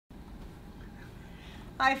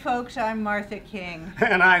Hi folks, I'm Martha King,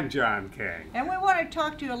 And I'm John King. and we want to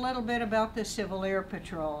talk to you a little bit about the Civil Air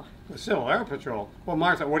Patrol. The Civil Air Patrol? Well,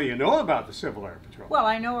 Martha, what do you know about the Civil Air Patrol? Well,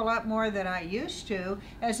 I know a lot more than I used to.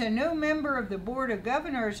 As a new member of the Board of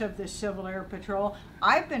Governors of the Civil Air Patrol,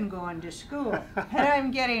 I've been going to school, and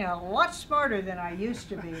I'm getting a lot smarter than I used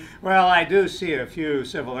to be. Well, I do see a few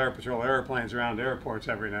Civil Air Patrol airplanes around airports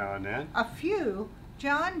every now and then. A few.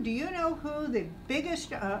 John, do you know who the biggest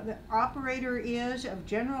the operator is of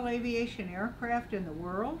general aviation aircraft in the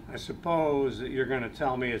world? I suppose that you're going to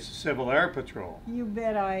tell me it's the Civil Air Patrol. You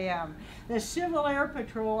bet I am. The Civil Air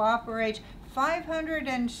Patrol operates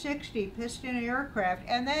 560 piston aircraft,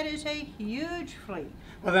 and that is a huge fleet.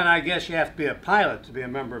 Well, then I guess you have to be a pilot to be a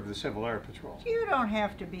member of the Civil Air Patrol. You don't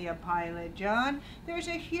have to be a pilot, John. There's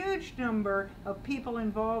a huge number of people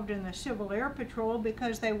involved in the Civil Air Patrol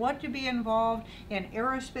because they want to be involved in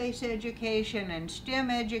aerospace education and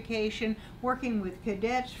STEM education, working with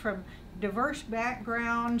cadets from diverse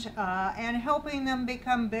backgrounds and helping them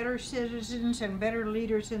become better citizens and better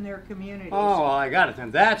leaders in their communities. Oh, well, I got it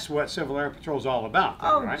then. That's what Civil Air Patrol is all about,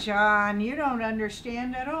 then, Oh, right? John, you don't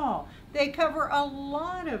understand at all. They cover a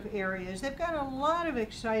lot of areas. They've got a lot of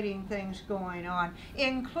exciting things going on,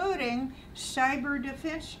 including cyber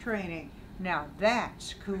defense training. Now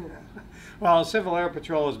that's cool. Well, Civil Air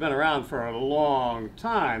Patrol has been around for a long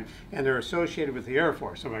time, and they're associated with the Air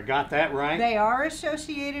Force. Have I got that right? They are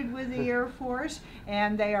associated with the Air Force,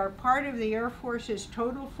 and they are part of the Air Force's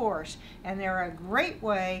total force, and they're a great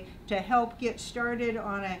way to help get started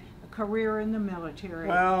on a career in the military.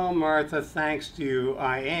 Well, Martha, thanks to you,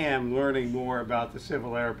 I am learning more about the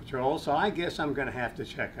Civil Air Patrol, so I guess I'm going to have to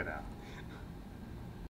check it out.